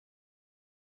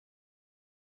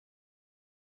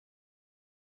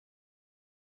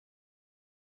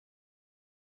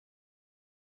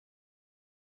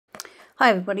Hi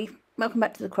everybody, welcome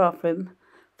back to the craft room.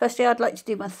 Firstly, I'd like to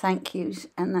do my thank yous,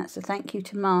 and that's a thank you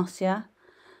to Marcia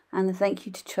and a thank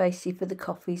you to Tracy for the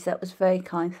coffees. That was very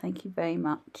kind, thank you very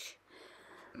much.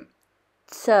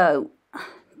 So,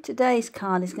 today's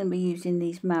card is going to be using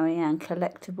these Marianne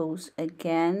collectibles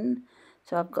again.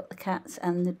 So I've got the cats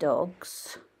and the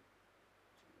dogs.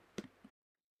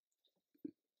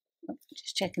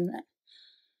 Just checking that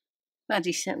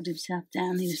Buddy settled himself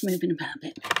down, he was moving about a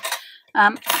bit.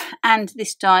 And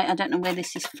this die, I don't know where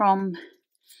this is from,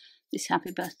 this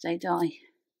happy birthday die.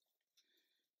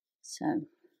 So,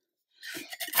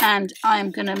 and I'm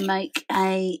going to make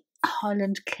a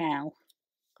Highland Cow.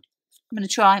 I'm going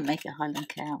to try and make a Highland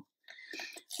Cow.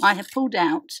 I have pulled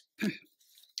out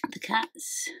the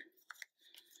cat's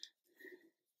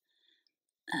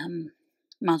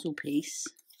muzzle piece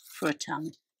for a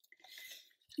tongue,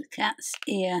 the cat's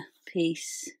ear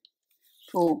piece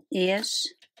for ears.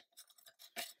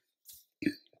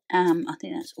 I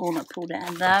think that's all I pulled out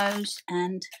of those,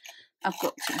 and I've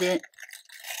got the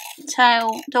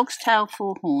tail, dog's tail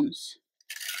for horns,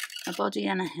 a body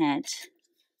and a head,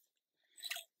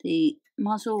 the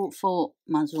muzzle for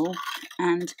muzzle,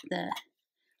 and the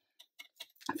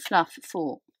fluff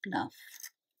for glove,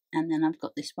 and then I've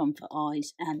got this one for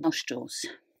eyes and nostrils.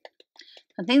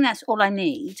 I think that's all I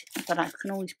need, but I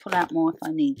can always pull out more if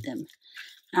I need them.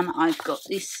 And I've got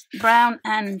this brown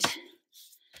and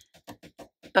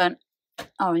burnt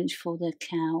orange for the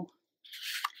cow.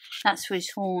 That's for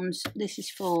his horns. This is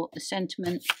for the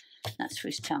sentiment. That's for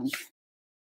his tongue.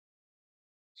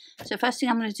 So first thing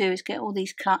I'm going to do is get all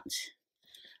these cut.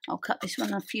 I'll cut this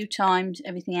one a few times,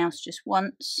 everything else just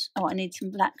once. Oh, I need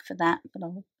some black for that, but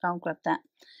I'll grab that.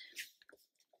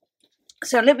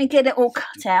 So let me get it all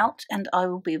cut out and I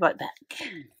will be right back.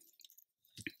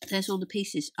 There's all the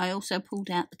pieces. I also pulled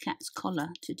out the cat's collar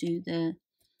to do the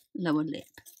lower lip.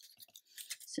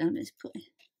 So let's put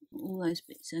all those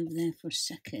bits over there for a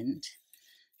second.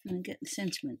 I'm going to get the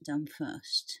sentiment done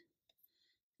first.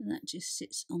 And that just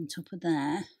sits on top of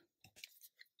there.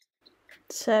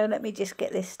 So let me just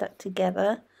get this stuck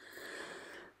together.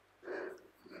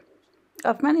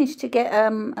 I've managed to get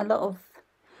a lot of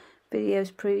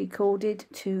videos pre-recorded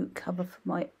to cover for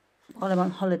while I'm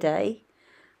on holiday.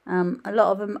 A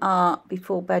lot of them are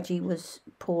before Badgie was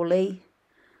poorly,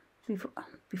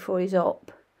 before his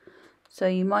op. So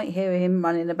you might hear him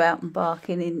running about and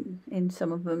barking in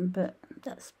some of them, but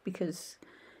that's because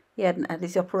he hadn't had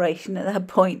his operation at that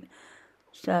point.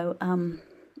 So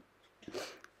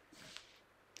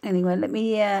anyway, let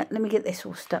me get this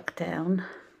all stuck down.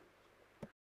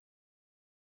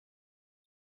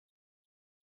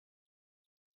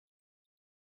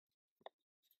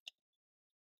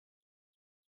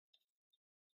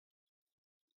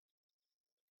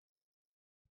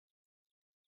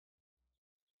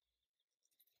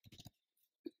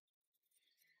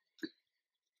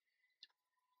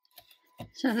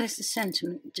 So there's the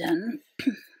sentiment done.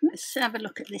 Let's have a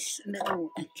look at this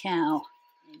little cow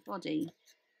body,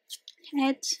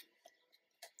 head,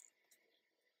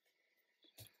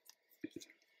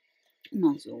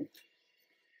 muzzle,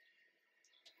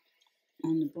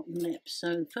 and the bottom lip.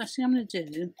 So first thing I'm going to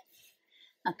do,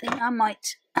 I think I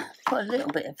might put a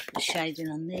little bit of shading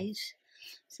on these.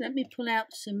 So let me pull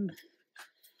out some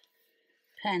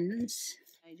pens.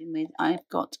 I've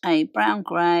got a brown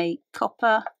grey,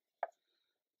 copper,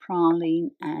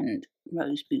 praline and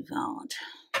rose bouvard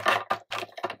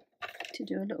to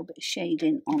do a little bit of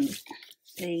shading on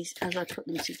these as I put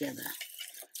them together.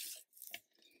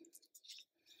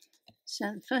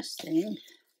 So the first thing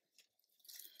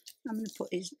I'm going to put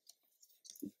is,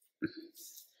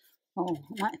 I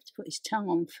might have to put his tongue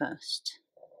on first.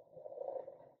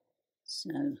 So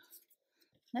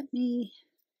let me,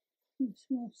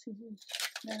 small scissors,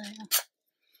 there they are.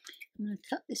 I'm going to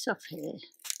cut this off here.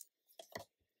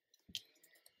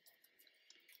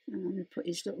 And I'm going to put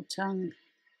his little tongue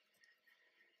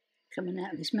coming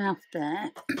out of his mouth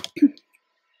there.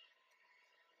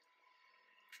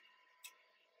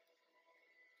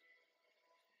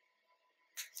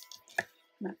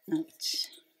 Like that.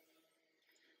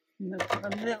 I'm going to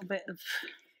put a little bit of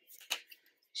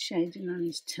shading on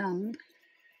his tongue.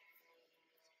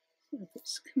 So if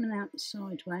it's coming out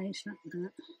sideways like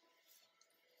that.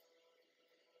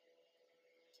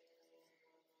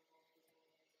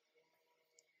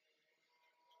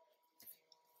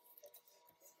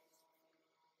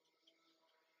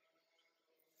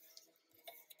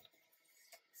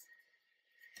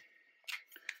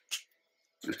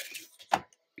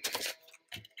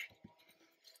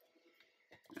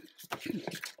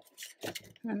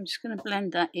 I'm just going to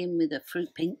blend that in with a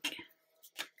fruit pink.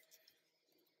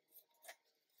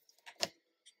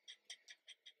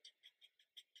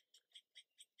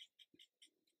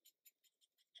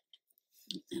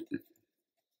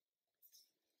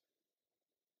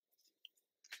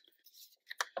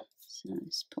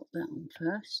 that on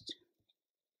first.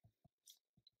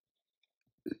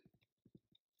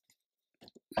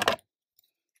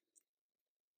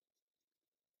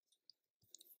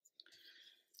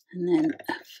 And then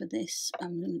for this,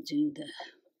 I'm going to do the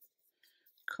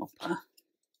copper.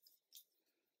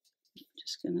 I'm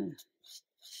just going to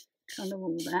colour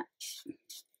all that.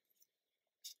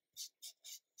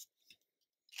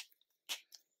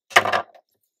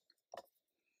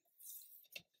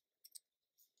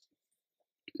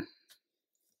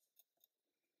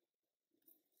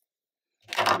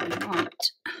 Right,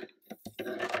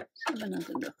 let's have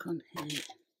another look on here.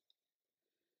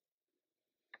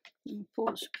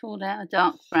 Pulled out a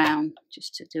dark brown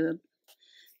just to do a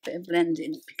bit of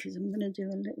blending, because I'm going to do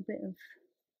a little bit of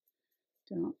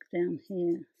dark down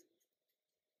here.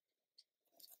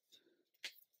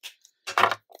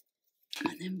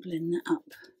 And then blend that up.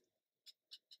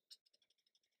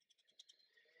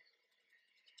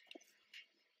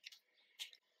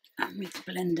 And with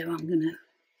the blender I'm going to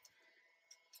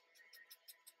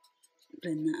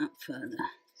blend that up further.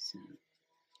 So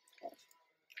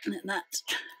let that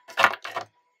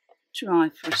dry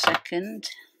for a second.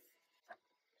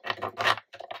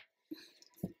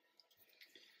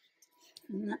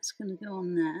 And that's going to go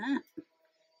on there.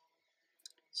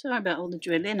 Sorry about all the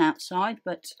drilling outside,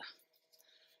 but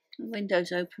the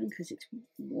window's open because it's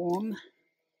warm.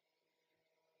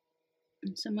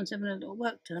 And someone's having a little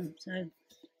work done, so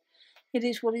it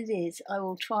is what it is. I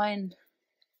will try and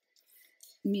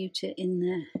mute it in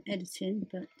the editing,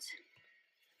 but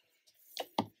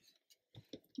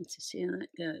let's see how that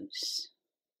goes.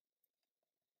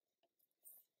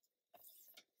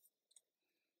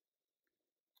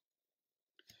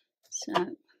 So,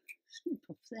 snip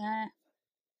off there.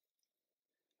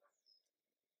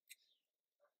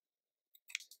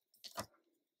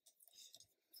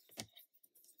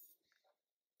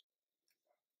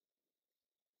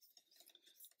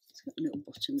 It's got a little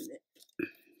bottom with it.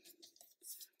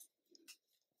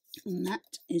 And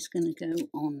that is going to go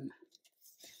on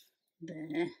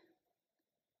there.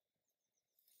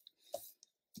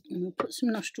 And we'll put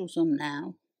some nostrils on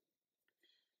now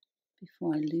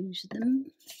before I lose them.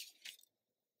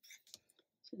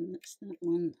 So that's that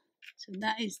one. So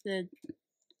that is the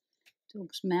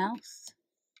dog's mouth.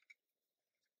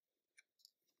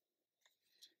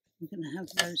 I'm going to have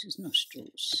those as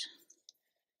nostrils.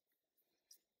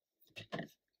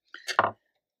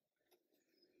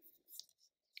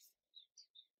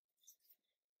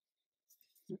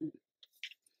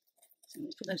 So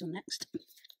let's put those on next.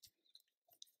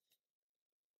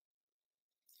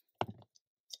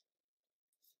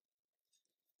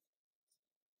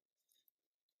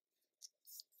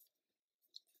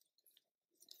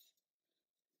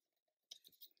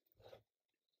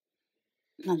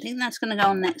 I think that's going to go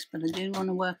on next, but I do want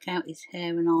to work out his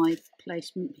hair and eye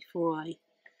placement before I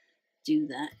do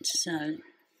that. So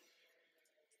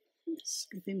let's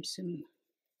give him some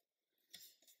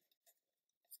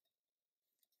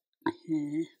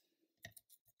hair.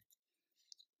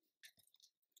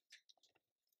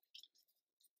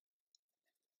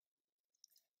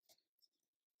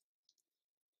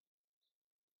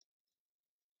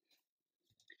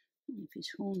 If his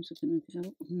horns are going to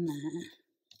go on there.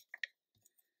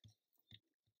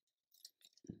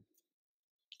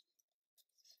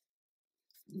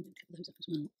 I'm going to cover those up as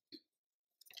well.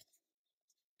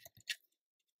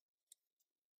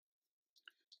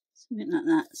 Something like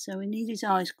that. So we need his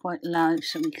eyes quite low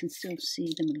so we can still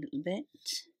see them a little bit.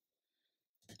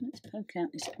 Let's poke out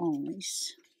his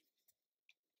eyes.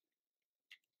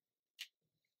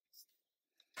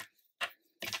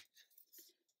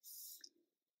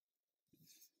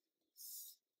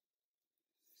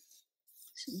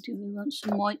 So do we want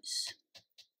some whites?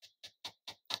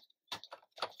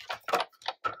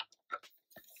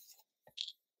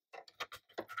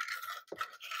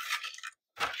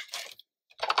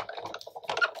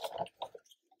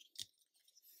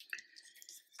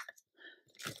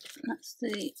 That's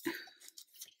the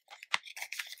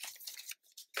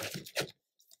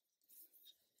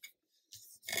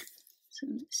so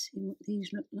let's see what these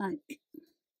look like.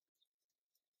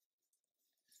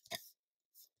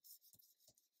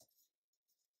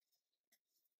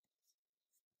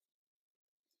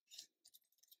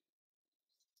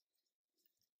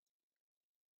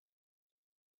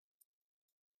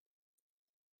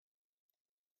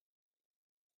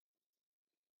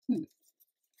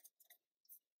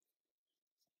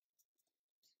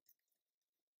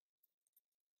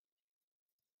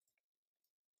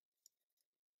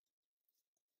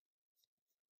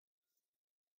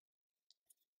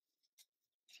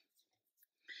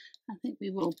 I think we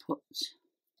will put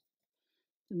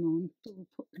them on, but we'll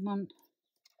put them on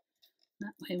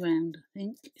that way round, I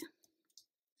think.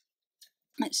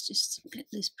 Let's just get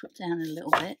this put down a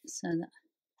little bit so that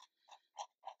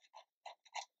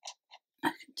I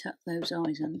can tuck those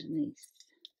eyes underneath.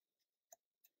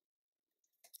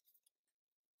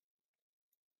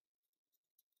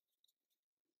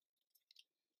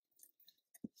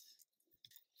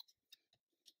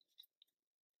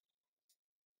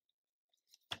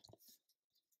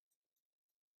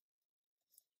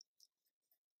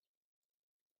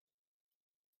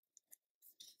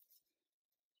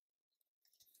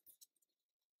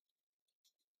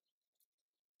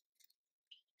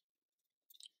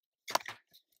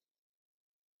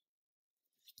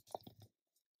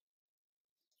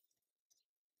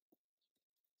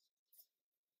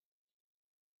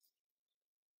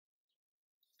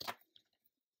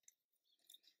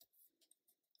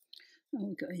 Oh,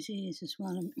 we've got his ears as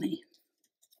well, haven't we?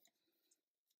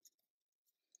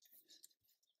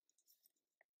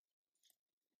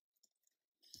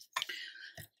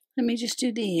 Let me just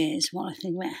do the ears while I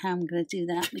think about how I'm going to do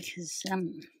that, because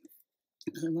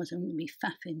otherwise I'm going to be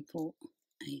faffing for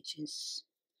ages.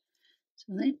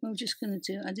 So I think we're just going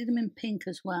to do, I did them in pink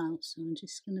as well, so I'm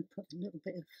just going to put a little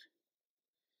bit of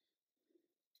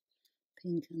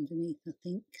pink underneath, I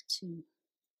think, to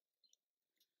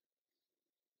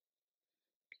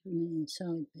give them an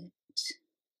inside bit.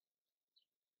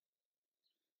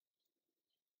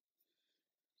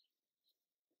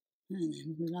 And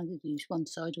then we'll either use one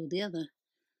side or the other.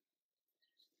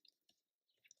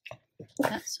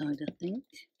 That side, I think.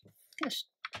 Just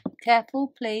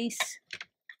careful, please.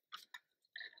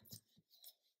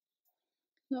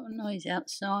 A lot of noise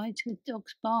outside with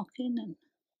dogs barking and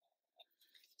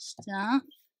stuff.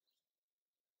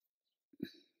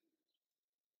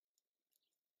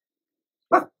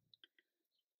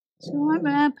 It's alright,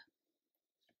 Rab.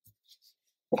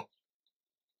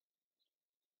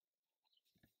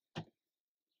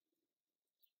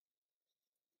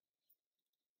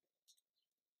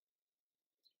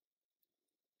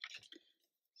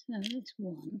 So there's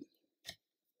one.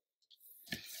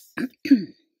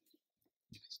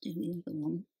 Let's do the other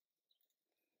one.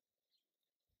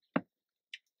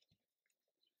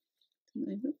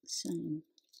 They look the same.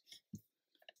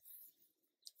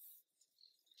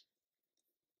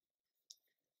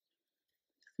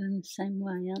 Going the same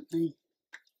way, aren't they?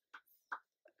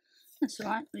 That's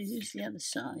alright, we'll use the other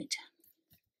side.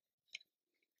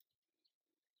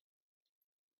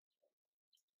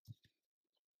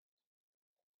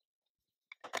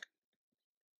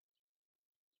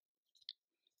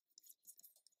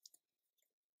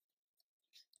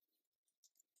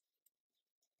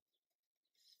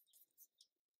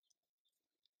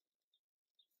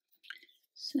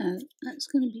 So that's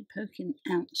going to be poking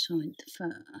outside the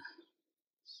fur.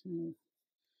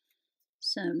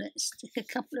 So let's stick a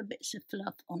couple of bits of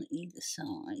fluff on either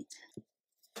side.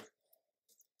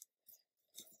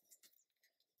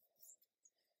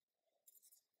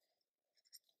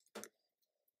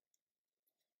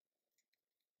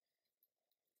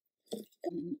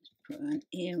 And let's put an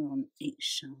ear on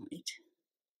each side.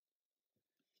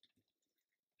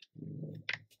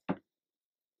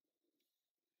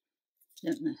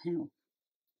 Don't know how,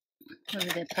 whether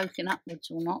they're poking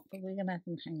upwards or not, but we're going to have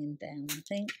them hanging down, I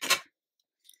think.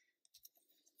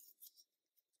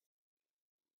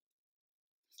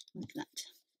 Like that.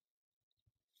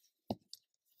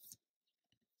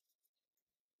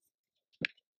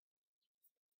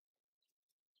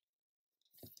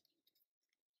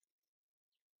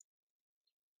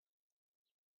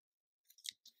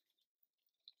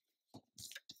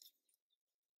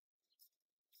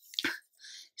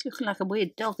 He's looking like a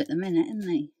weird dog at the minute, isn't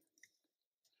he?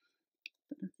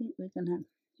 But I think we're going to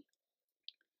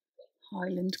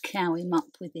Highland Cow him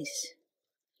up with his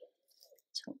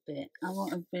top bit.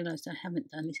 I've realised I haven't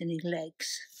done is any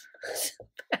legs.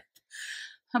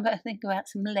 I better think about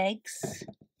some legs.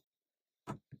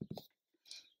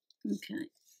 Okay.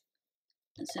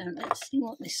 So let's see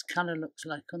what this colour looks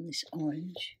like on this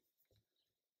orange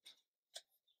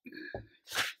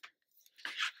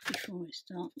before I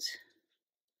start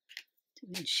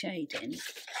doing shading.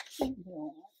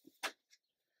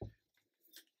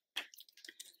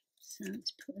 So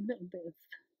let's put a little bit of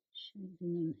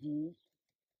shading on here.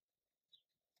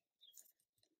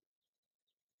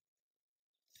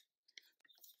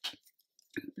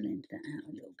 Blend that out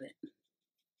a little bit.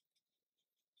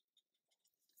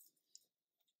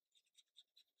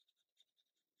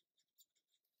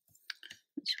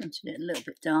 I just wanted it a little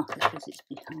bit darker because it's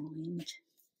behind.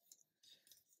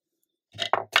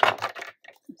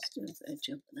 Let's do a better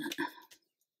job of that.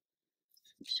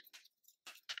 Oops.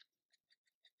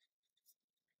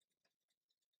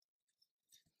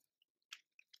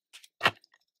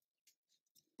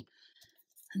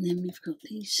 And then we've got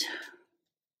these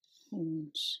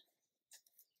horns.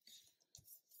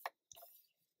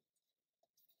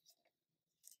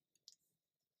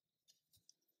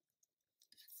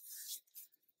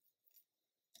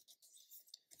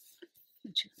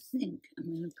 Which I think I'm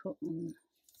going to put on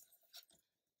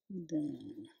there.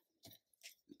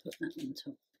 Put that on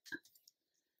top.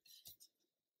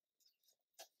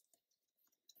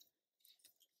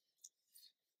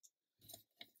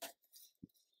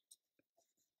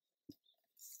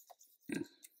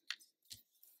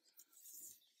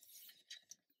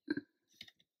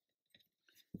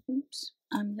 Oops,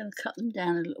 I'm going to cut them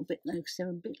down a little bit though because they're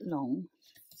a bit long.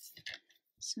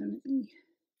 So let me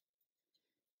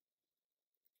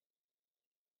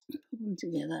put them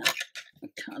together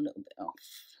and cut a little bit off.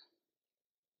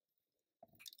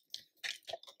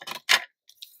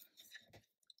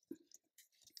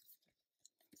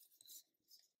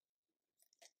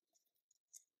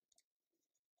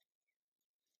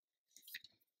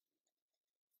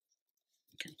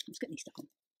 Okay, let's get these stuck on.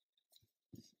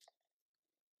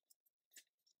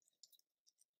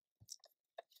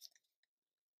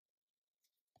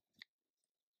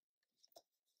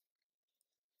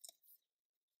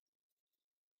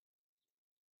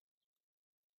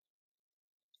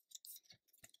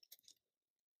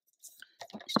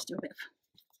 Let's just do a bit of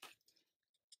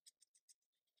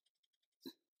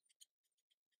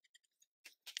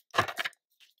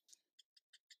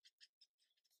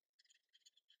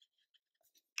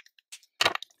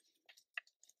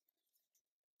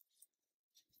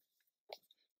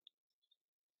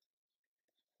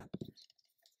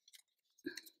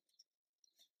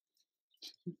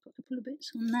put a couple of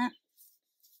bits on there.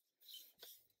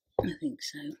 I think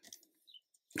so.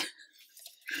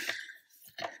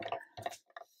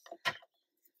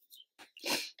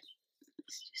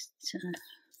 Let's just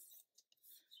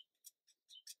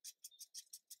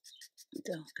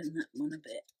darken that one a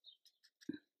bit.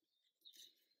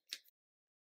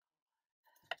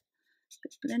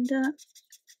 Bit blender.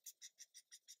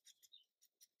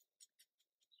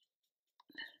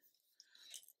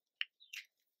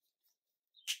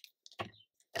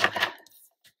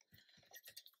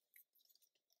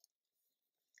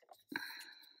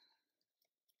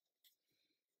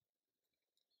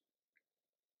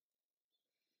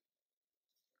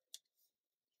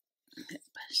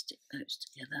 Stick those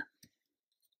together.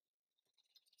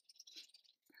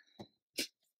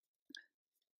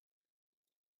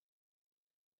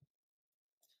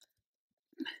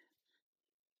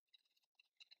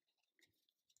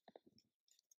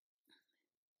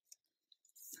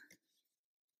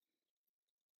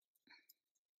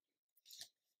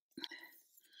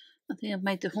 I think I've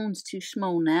made the horns too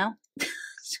small now,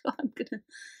 so I'm going to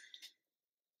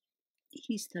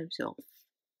ease those off.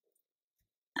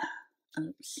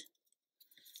 Oops.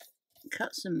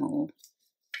 Cut some more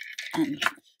and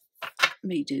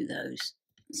redo those.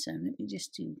 So let me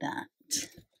just do that.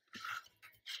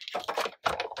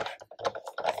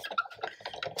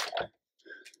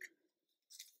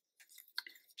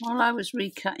 While I was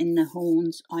recutting the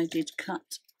horns, I did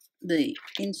cut the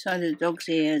inside of the dog's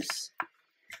ears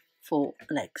for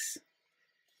legs.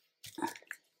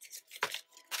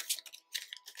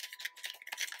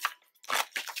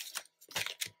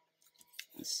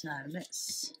 So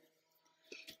let's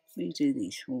redo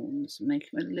these horns and make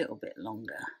them a little bit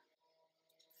longer.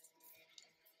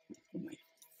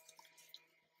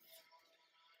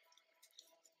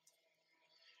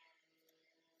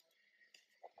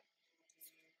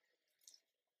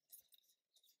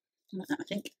 Like that, I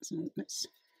think. So let's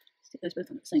stick those both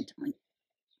on at the same time.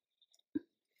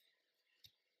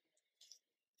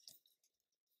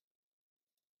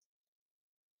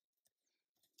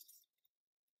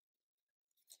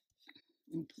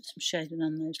 I'll put some shading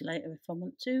on those later if I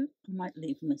want to. I might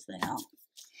leave them as they are.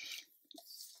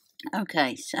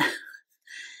 Okay,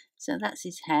 so that's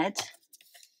his head.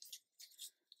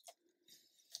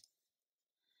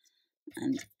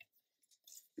 And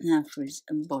now for his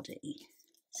body.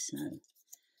 So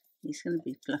he's going to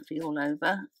be fluffy all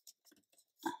over.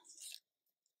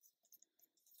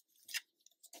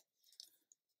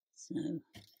 So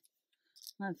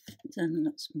I've done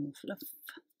lots more fluff.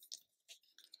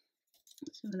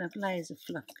 So we'll have layers of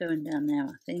fluff going down there,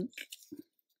 I think.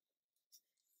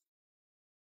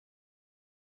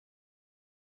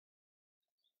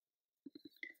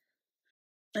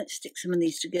 Let's stick some of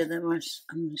these together, or I'm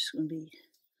just going to be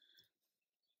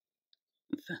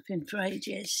fluffing for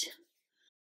ages.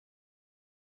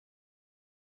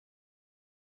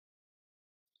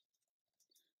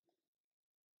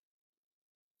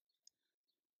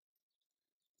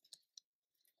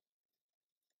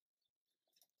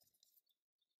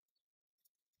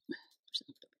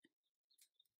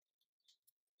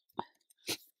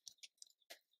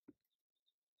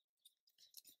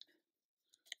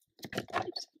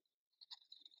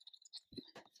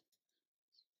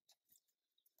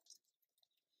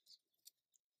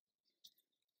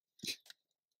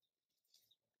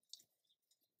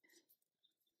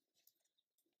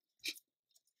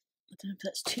 don't know if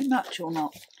that's too much or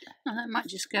not. I might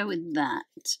just go with that.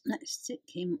 Let's stick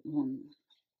him on.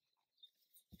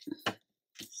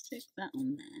 Stick that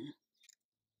on there.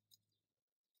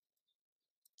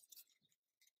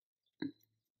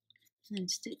 And then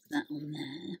stick that on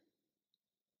there.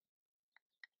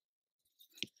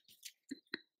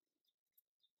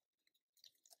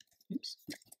 Oops.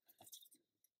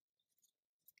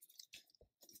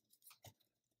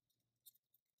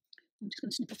 I'm just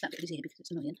going to snip off that bit of his ear because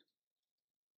it's annoying.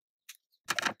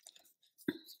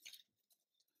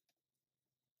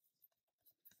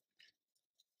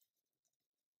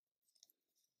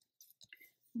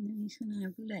 And then he's going to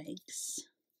have legs.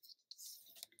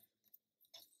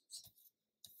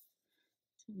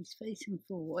 So he's facing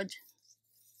forward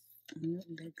and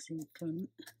little legs in front,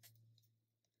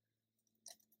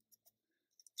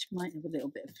 which might have a little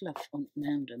bit of fluff on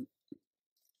around them.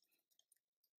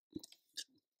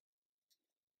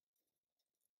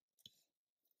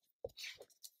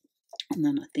 And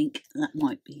then I think that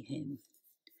might be him.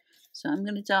 So I'm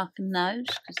going to darken those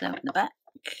because they're at the back.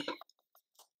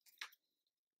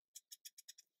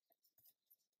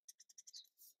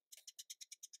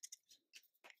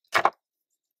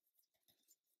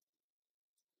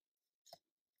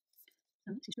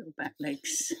 And that's his little back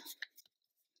legs.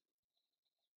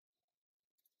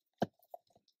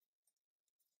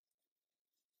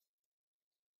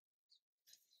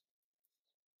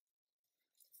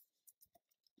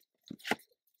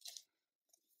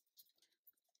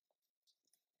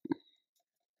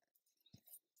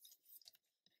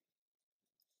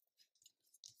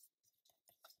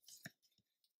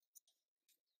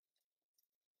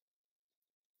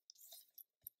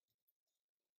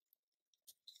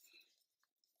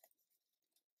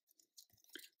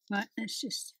 Right, let's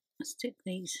just stick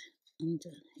these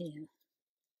under here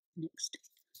next.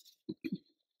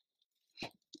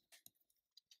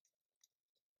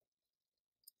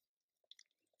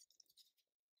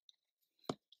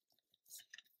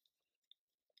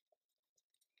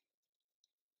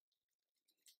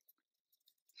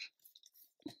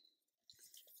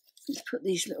 Let's put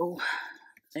these little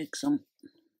legs on.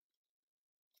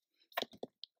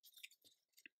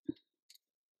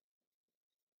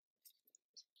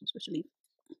 I'm supposed to leave.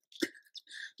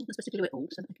 I'm supposed to glue it all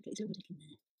so that I can get his little dick in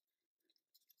there.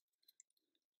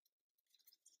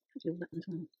 I'll glue that one as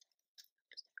well.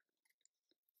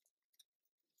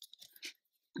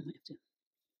 I might have to.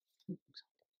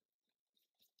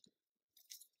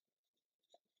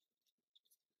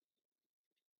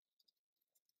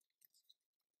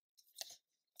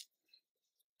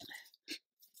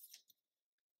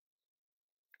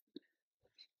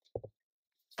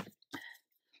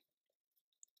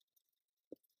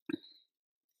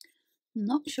 I'm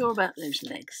not sure about those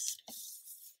legs,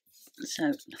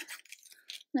 so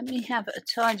let me have a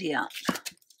tidy up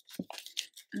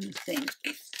and think.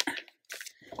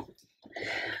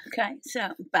 Okay, so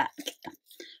back.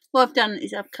 What I've done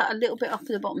is I've cut a little bit off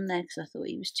the bottom there because I thought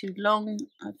he was too long.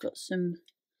 I've got some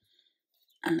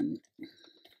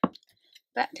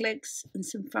back legs and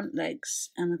some front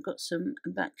legs, and I've got some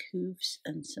back hooves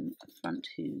and some front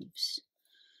hooves.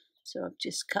 So I've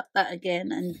just cut that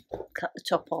again and cut the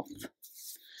top off.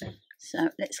 So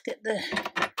let's get the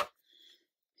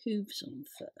hooves on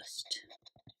first.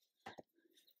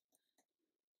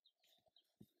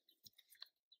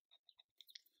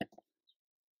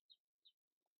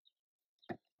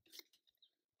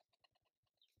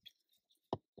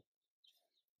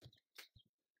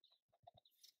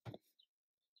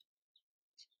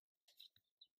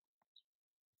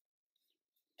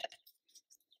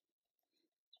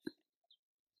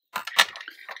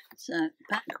 So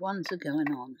back ones are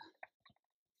going on.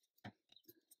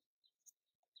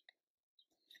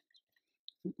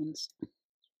 That one's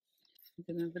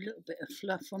going to have a little bit of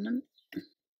fluff on them.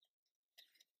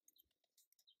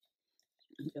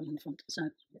 And go on the front. So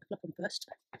get fluff on first.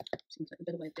 Seems like a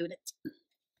better way of doing it.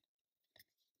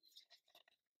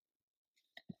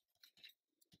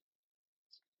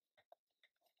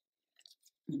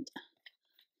 And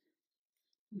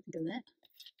you can go there.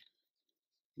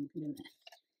 You can go there.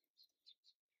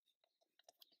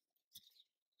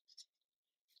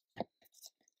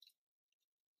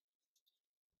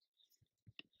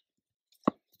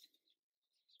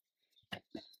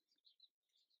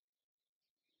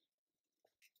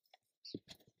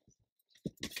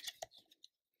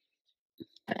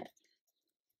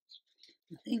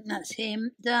 I think that's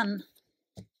him done.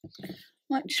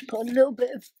 Might just put a little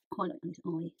bit of highlight on his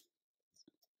eye.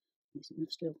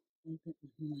 It's still a bit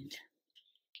behind.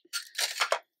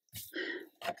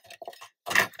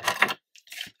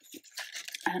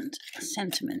 And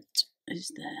sentiment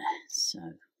is there, so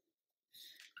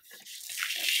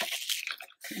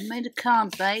I made a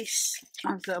card base.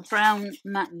 I've got a brown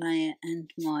matte layer and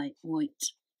my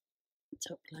white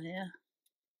top layer.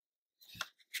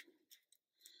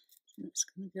 That's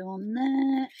going to go on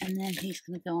there, and then he's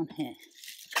going to go on here.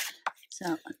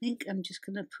 So I think I'm just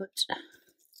going to put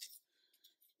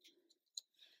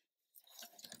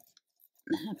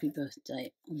happy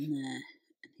birthday on there,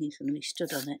 and he's going to be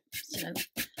stood on it. So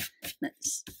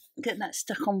let's get that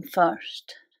stuck on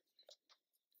first.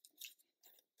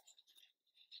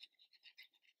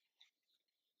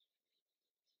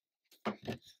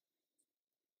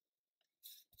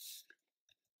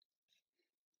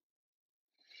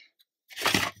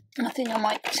 I think I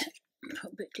might put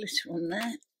a bit of glitter on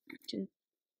there.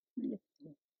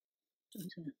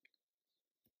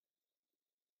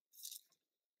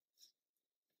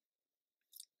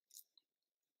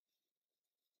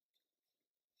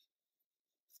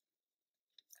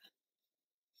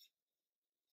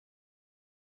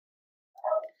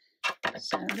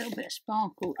 So a little bit of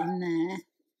sparkle in there,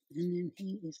 and then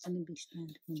he is going to be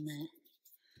standing on there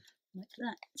like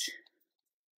that.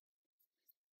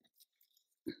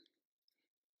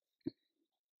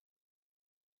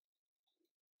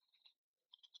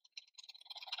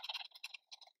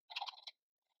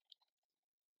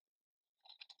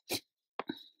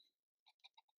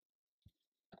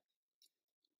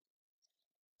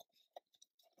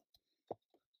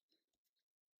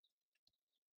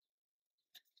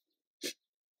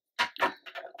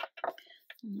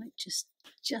 I might just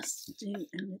do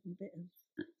a little bit of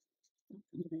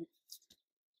there.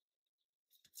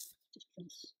 Just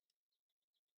press.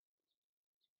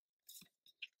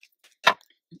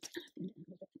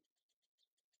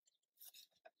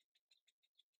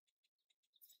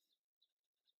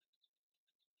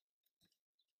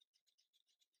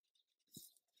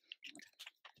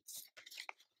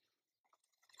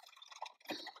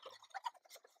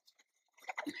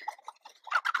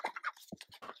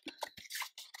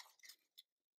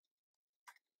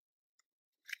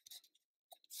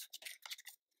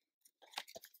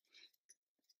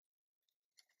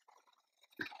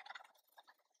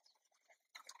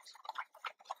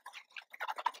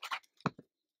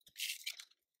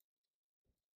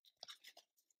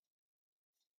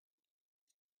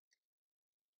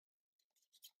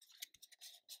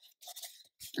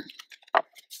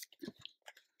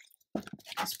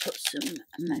 Let's put some,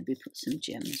 maybe put some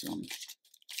gems on.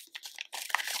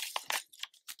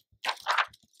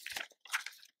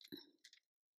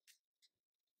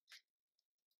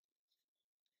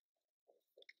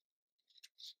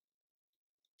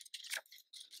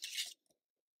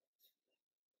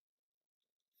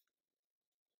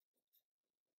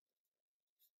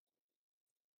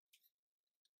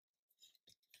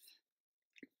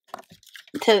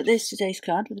 So there's today's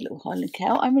card with a little Highland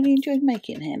Cow. I really enjoyed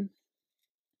making him.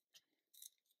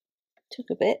 Took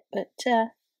a bit, but yeah,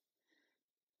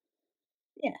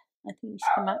 I think he's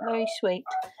come out very sweet.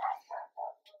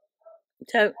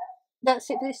 So that's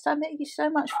it this time. Thank you so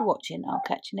much for watching. I'll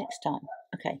catch you next time.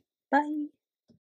 Okay, bye.